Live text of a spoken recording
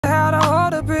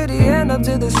up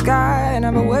to the sky.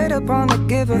 Never wait upon the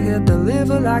giver, he'll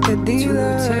deliver like a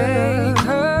dealer. To take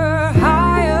her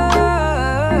higher,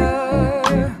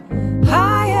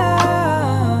 higher.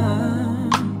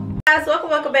 Guys,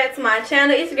 welcome back to my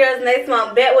channel. It's your girl Zanadia.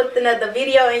 I'm back with another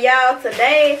video, and y'all,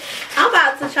 today I'm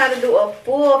about to try to do a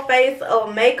full face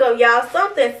of makeup, y'all.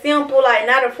 Something simple, like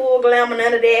not a full glam or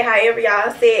none of that, however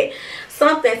y'all said.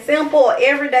 Something simple,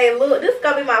 everyday look. This is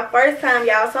gonna be my first time,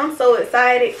 y'all, so I'm so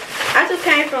excited. I just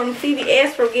came from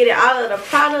CVS from getting all of the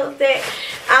products that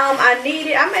I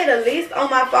needed. I made a list on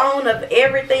my phone of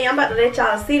everything. I'm about to let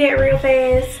y'all see that real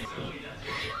fast.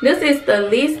 This is the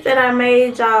list that I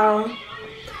made, y'all.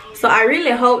 So I really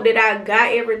hope that I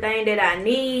got everything that I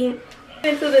need.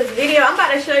 Into this video, I'm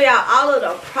about to show y'all all of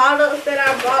the products that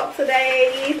I bought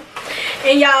today.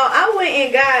 And y'all, I went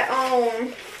and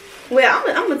got well,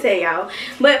 I'm gonna tell y'all.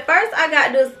 But first I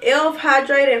got this 𝑒.𝐿𝑓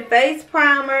hydrating face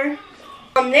primer.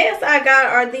 Next thing I got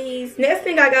are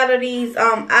these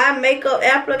eye makeup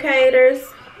applicators.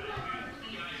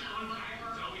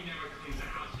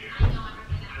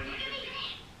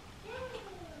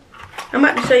 I'm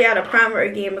about to show y'all the primer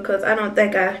again because I don't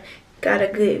think I got a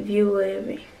good view of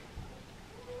it.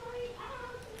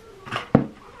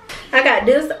 I got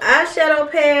this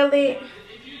eyeshadow palette,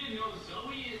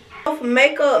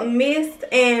 makeup mist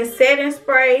and setting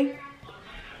spray.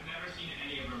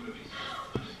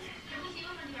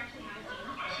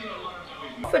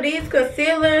 For these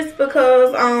concealers,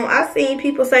 because I seen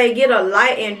people say get a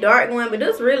light and dark one, but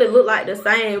this really look like the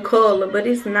same color, but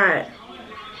it's not.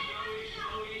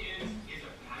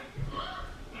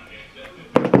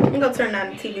 I'm gonna turn on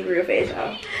the TV real fast,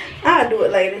 y'all. I'll do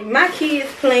it later. My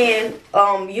kids playing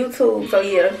YouTube, so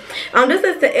yeah. This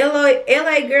is the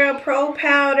LA Girl Pro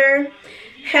Powder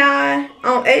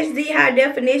HD High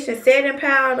Definition Setting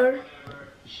Powder,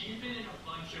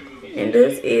 and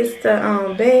this is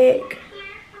the bag.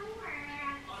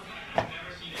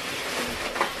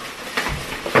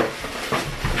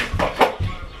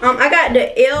 I got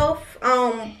the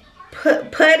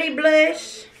𝑒.𝐿𝑓 Putty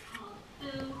Blush.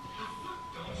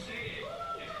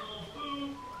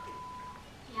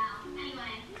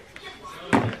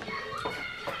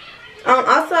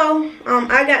 Also,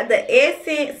 I got the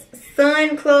Essence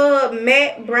Sun Club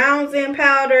Matte Bronzing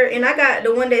Powder, and I got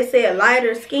the one that said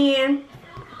lighter skin.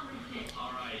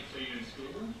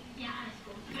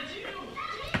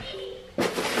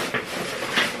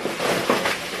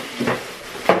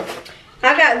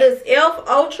 I got this 𝑒.𝐿𝑓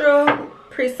Ultra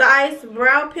Precise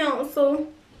Brow Pencil.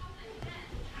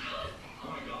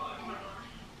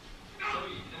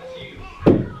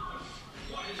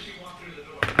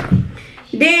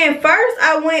 Then first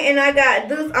I went and I got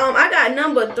this, I got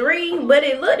number 3, but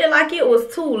it looked like it was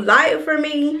too light for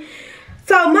me.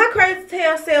 So my crazy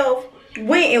tail self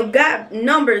went and got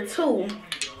number 2.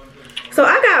 So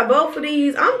I got both of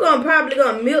these. I'm probably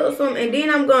gonna mix them, and then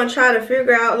I'm gonna try to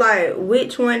figure out like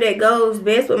which one that goes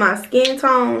best with my skin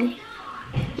tone.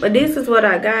 But this is what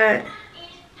I got.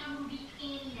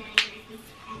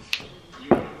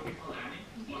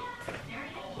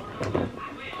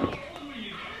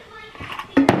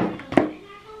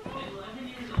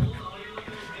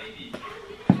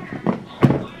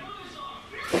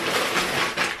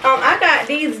 I got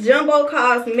these Jumbo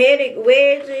Cosmetic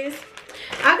wedges.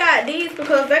 I got these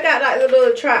because they got like the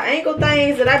little triangle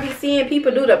things that I be seeing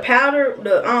people do the powder,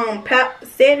 the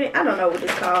setting. I don't know what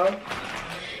it's called.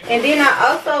 And then I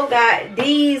also got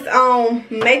these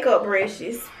makeup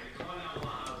brushes.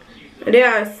 They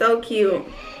are so cute.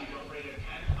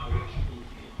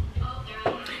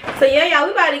 So yeah, y'all,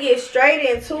 we about to get straight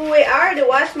into it. I already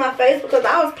washed my face because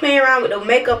I was playing around with the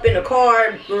makeup in the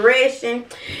car, brushing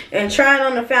and trying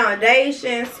on the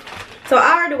foundations. So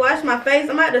I already washed my face.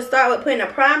 I'm about to start with putting a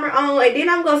primer on, and then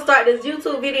I'm gonna start this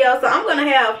YouTube video. So I'm gonna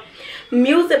have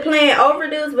music playing over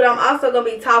this, but I'm also gonna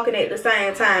be talking at the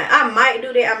same time. I might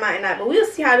do that, I might not, but we'll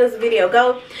see how this video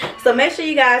goes. So make sure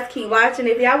you guys keep watching.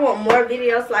 If y'all want more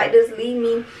videos like this,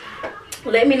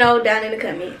 let me know down in the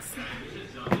comments.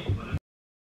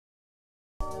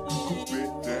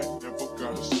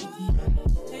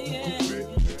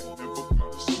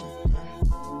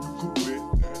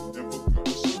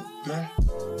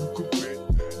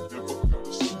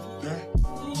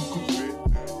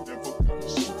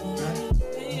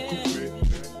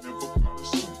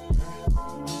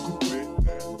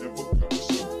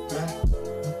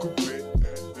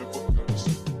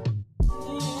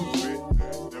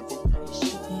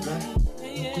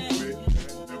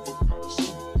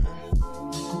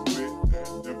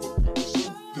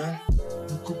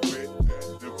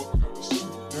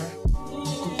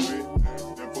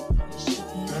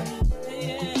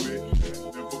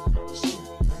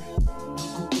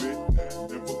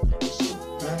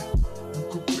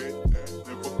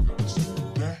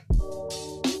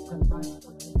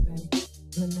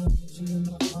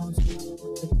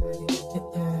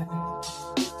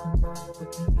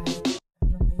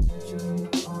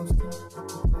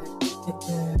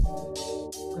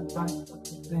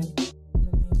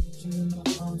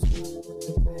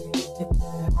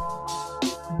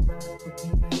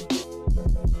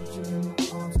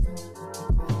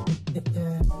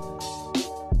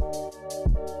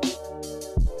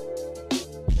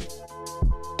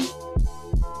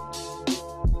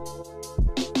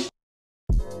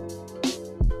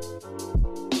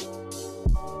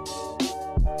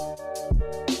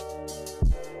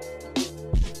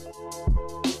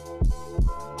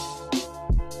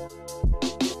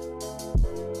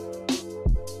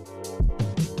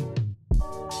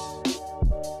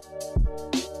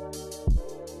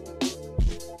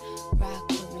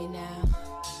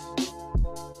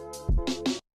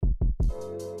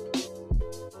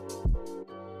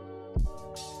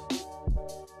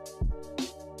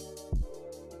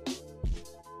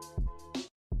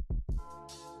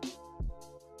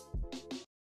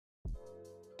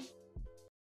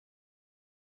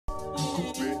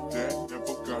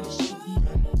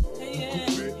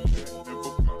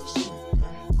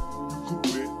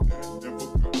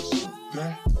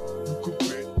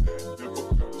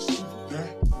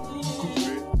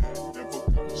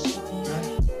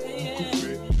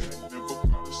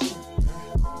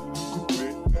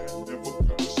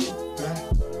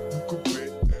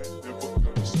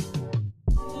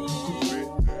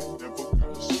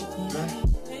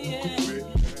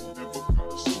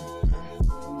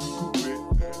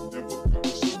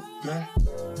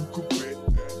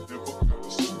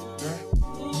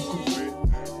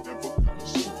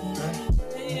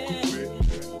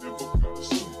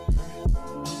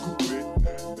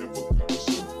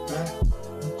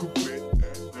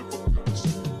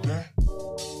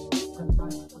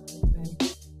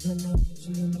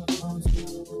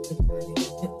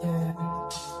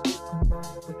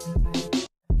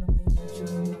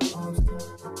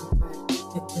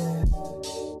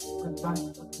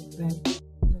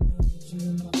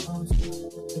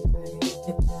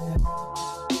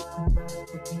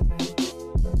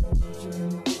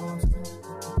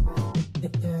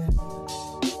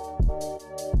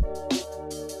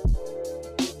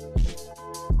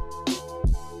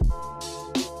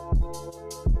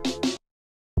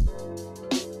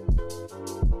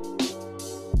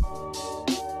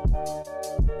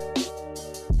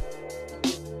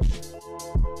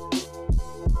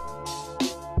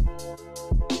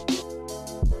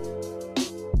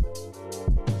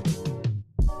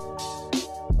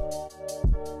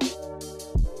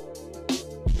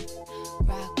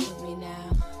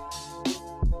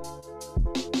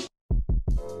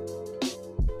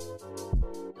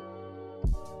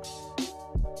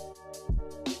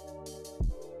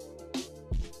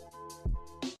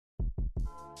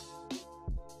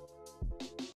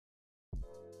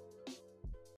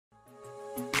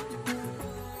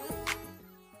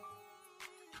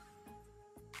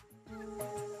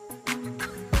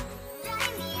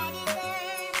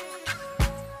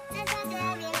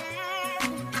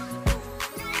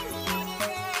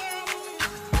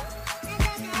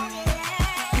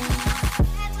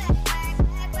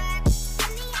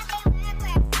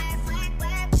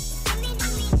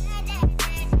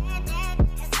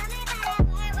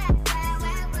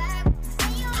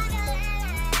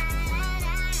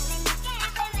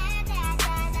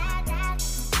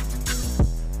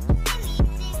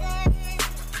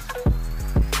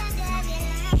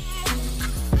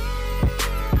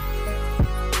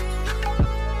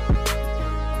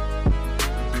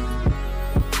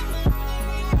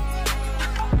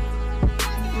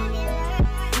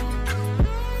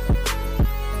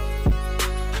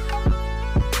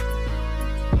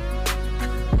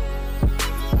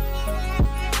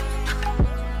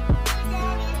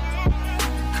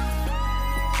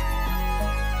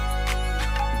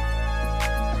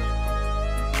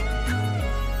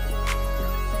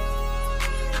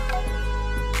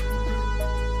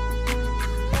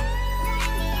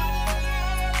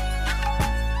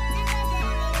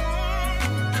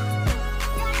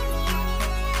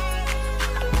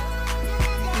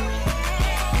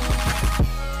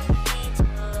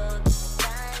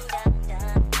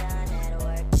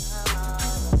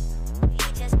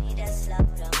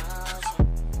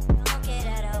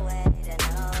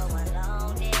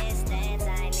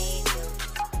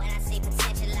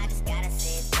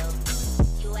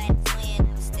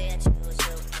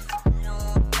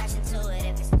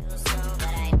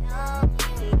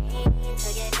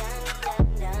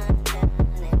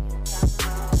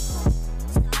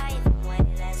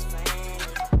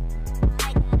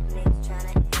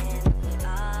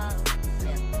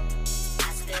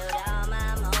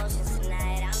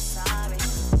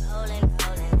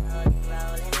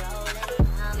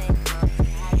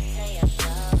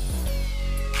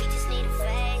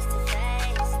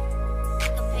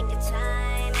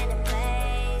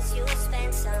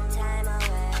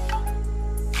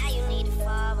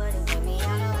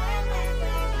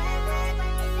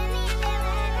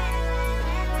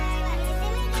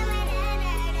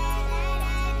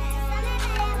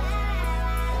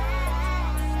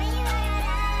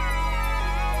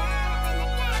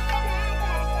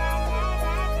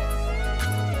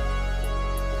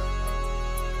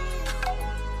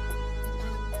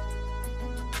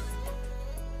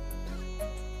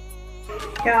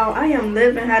 Y'all, I am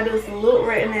loving how this look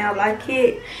right now. Like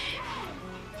it,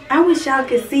 I wish y'all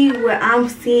could see what I'm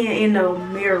seeing in the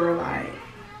mirror. Like,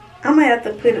 I'm gonna have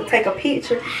to take a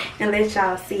picture and let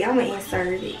y'all see. I'm gonna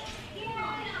insert it.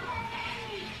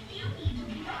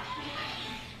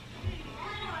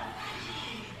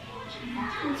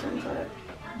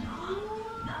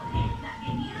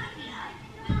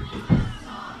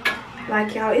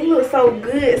 Like, y'all, it looks so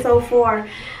good so far.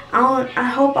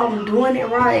 I hope I'm doing it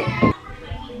right.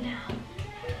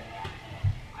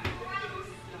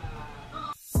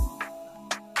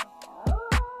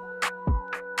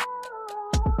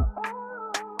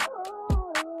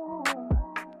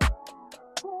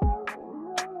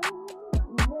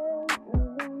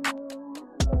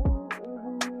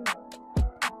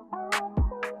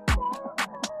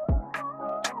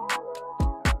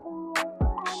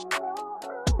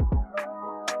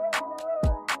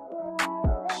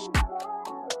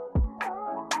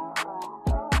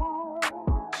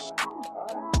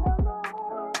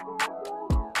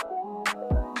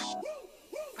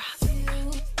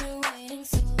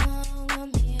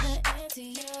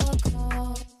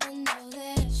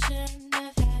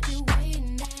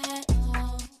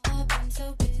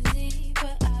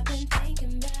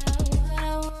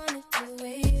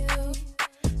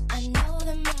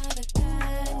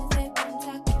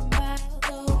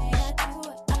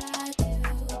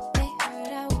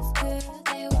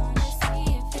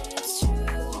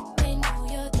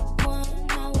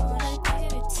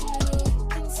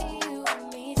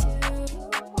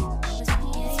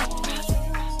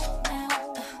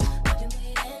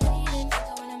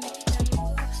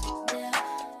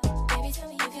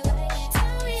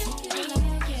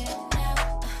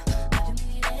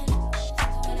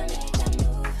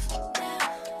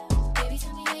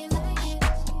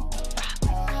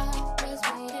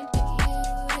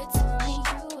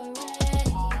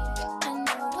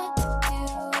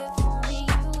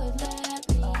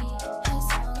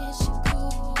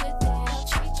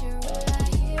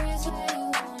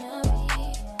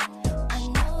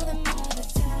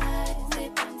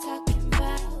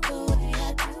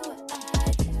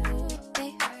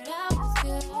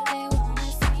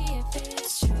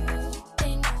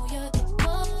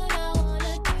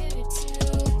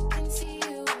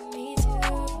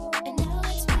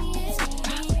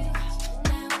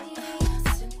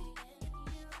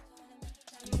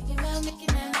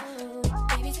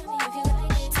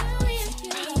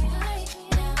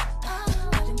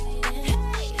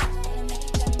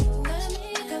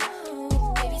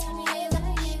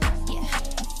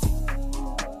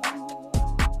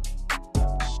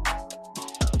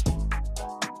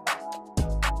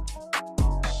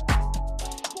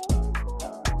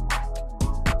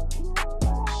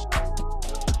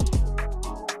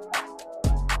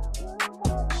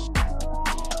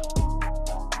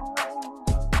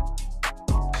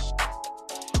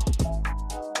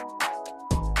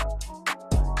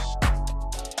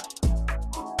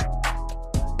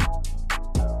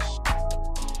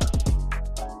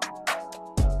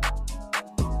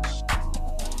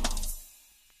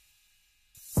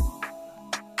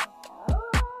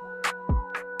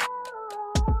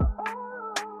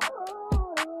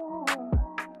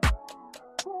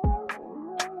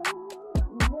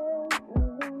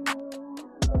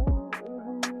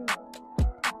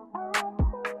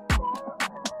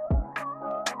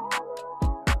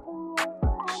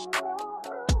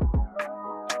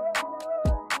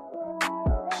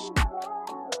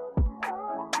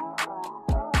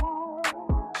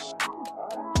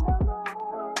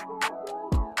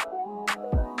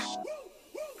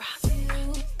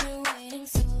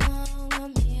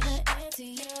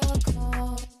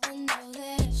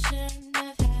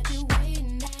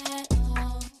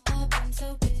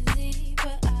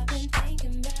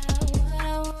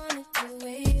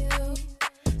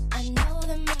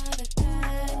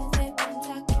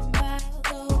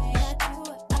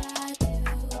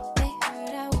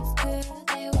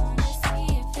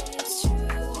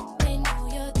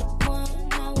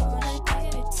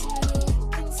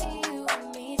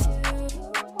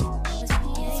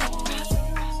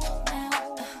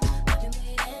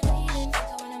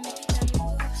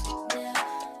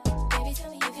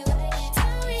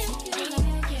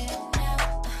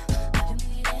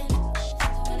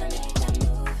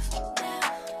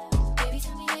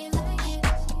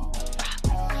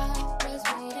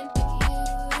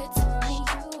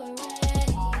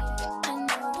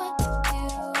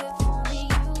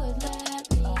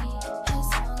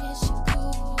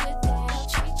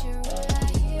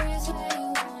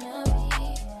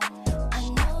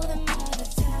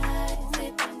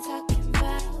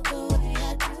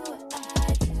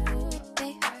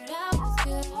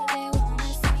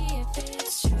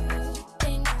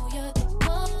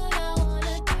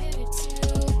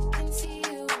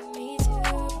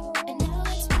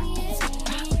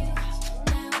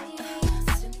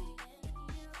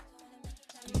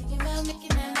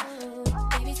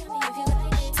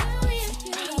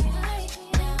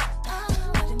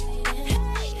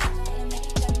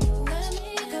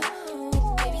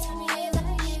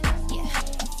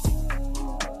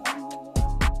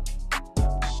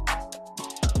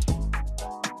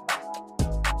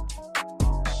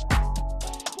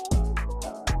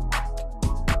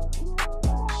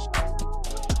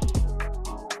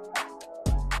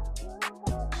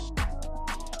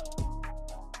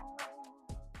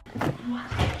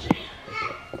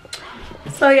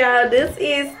 So y'all, this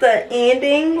is the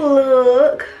ending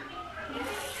look.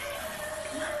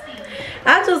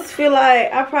 I just feel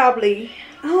like I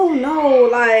don't know,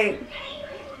 like,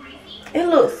 it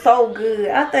looks so good.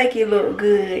 I think it look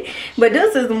good. But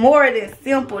this is more than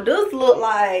simple. This look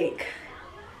like,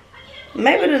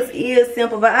 maybe this is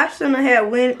simple, but I shouldn't have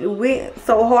went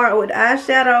so hard with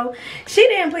eyeshadow. She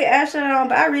didn't put eyeshadow on,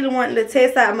 but I really wanted to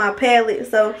test out my palette,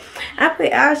 so I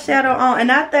put eyeshadow on.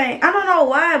 And I don't know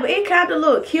why, but it kind of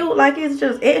look cute, like it's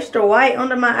just extra white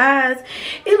under my eyes.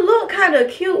 It look kind of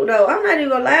cute though. I'm not even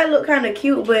gonna lie, it look kind of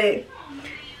cute. But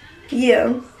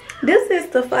yeah, this is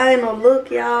the final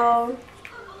look, y'all.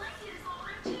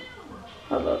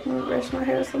 Hold up, let me brush my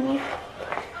hair some more.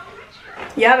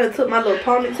 Y'all done took my little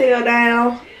ponytail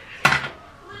down.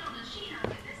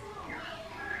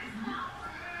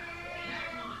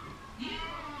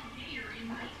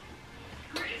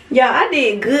 Y'all, I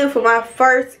did good for my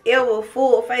first ever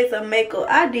full face of makeup.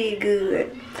 I did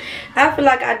good. I feel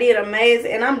like I did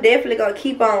amazing, and I'm definitely gonna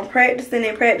keep on practicing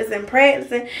and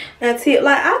practicing until,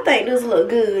 like, I think this look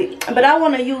good, but I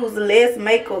want to use less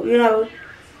makeup, you know.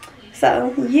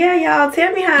 So yeah, y'all,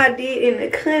 tell me how I did in the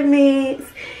comments.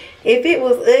 If it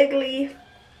was ugly,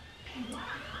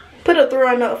 put a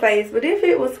throwing up face, but if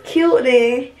it was cute,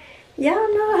 then y'all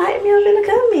know, hype me up in the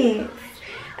comments.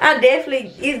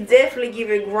 It's definitely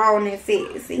giving grown and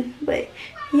sexy. But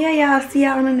yeah, y'all, see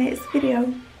y'all in the next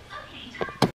video.